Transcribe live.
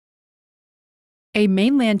A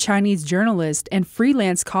mainland Chinese journalist and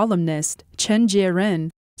freelance columnist, Chen Jieren,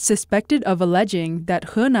 suspected of alleging that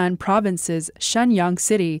Hunan province's Shaoyang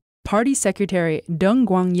city party secretary Deng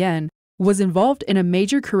Guangyan was involved in a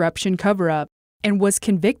major corruption cover-up and was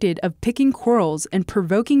convicted of picking quarrels and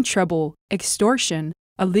provoking trouble, extortion,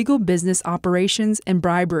 illegal business operations, and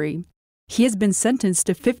bribery. He has been sentenced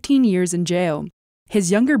to 15 years in jail.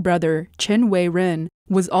 His younger brother, Chen Weiren,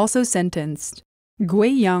 was also sentenced.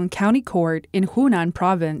 Guiyang County Court in Hunan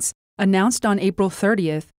Province announced on April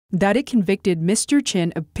 30th that it convicted Mr.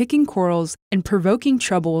 Chen of picking quarrels and provoking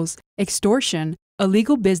troubles, extortion,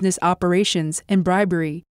 illegal business operations, and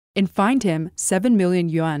bribery, and fined him 7 million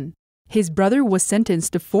yuan. His brother was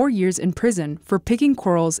sentenced to 4 years in prison for picking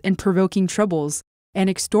quarrels and provoking troubles,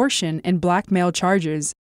 and extortion and blackmail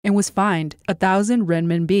charges, and was fined 1,000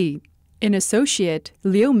 renminbi. An associate,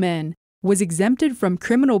 Liu Min, was exempted from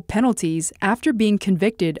criminal penalties after being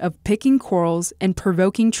convicted of picking quarrels and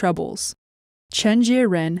provoking troubles. Chen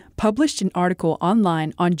Jieren published an article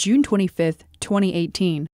online on June 25,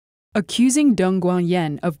 2018, accusing Deng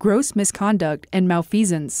Guangyan of gross misconduct and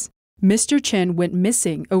malfeasance. Mr. Chen went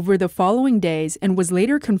missing over the following days and was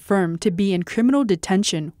later confirmed to be in criminal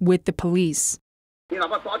detention with the police.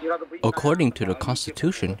 According to the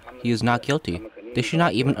Constitution, he is not guilty. They should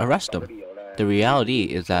not even arrest him. The reality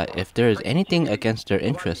is that if there is anything against their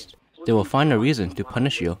interest, they will find a reason to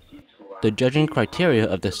punish you. The judging criteria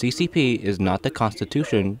of the CCP is not the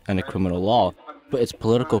Constitution and the criminal law, but its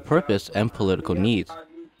political purpose and political needs.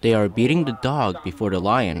 They are beating the dog before the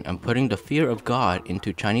lion and putting the fear of God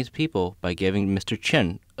into Chinese people by giving Mr.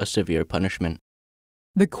 Chen a severe punishment.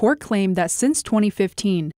 The court claimed that since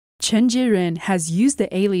 2015, Chen Jieren has used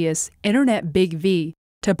the alias Internet Big V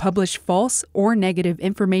to publish false or negative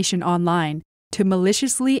information online, to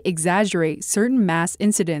maliciously exaggerate certain mass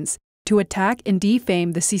incidents, to attack and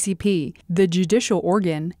defame the CCP, the judicial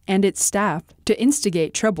organ, and its staff, to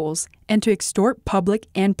instigate troubles, and to extort public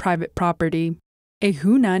and private property. A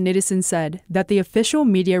Hunan netizen said that the official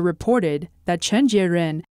media reported that Chen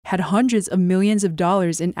Jieren had hundreds of millions of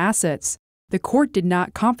dollars in assets. The court did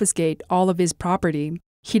not confiscate all of his property.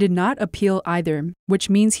 He did not appeal either, which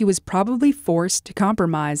means he was probably forced to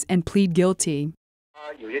compromise and plead guilty.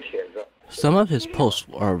 Some of his posts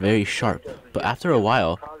are very sharp, but after a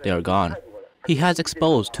while, they are gone. He has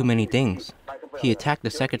exposed too many things. He attacked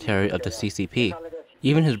the secretary of the CCP.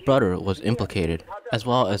 Even his brother was implicated, as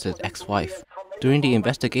well as his ex-wife. During the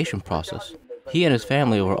investigation process, he and his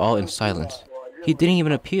family were all in silence. He didn't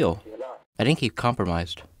even appeal. I think he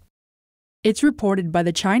compromised. It's reported by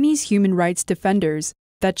the Chinese human rights defenders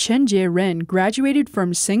that Chen Jieren graduated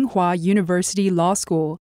from Tsinghua University Law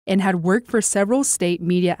School and had worked for several state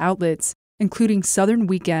media outlets, including Southern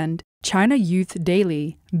Weekend, China Youth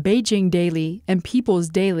Daily, Beijing Daily, and People's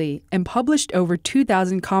Daily, and published over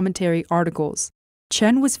 2,000 commentary articles.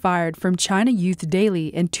 Chen was fired from China Youth Daily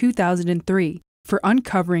in 2003 for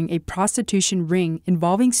uncovering a prostitution ring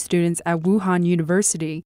involving students at Wuhan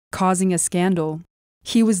University, causing a scandal.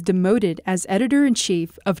 He was demoted as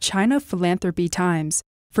editor-in-chief of China Philanthropy Times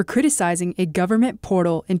for criticizing a government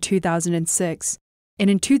portal in 2006. And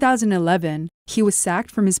in 2011, he was sacked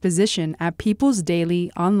from his position at People's Daily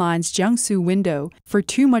Online's Jiangsu window for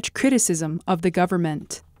too much criticism of the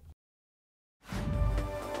government.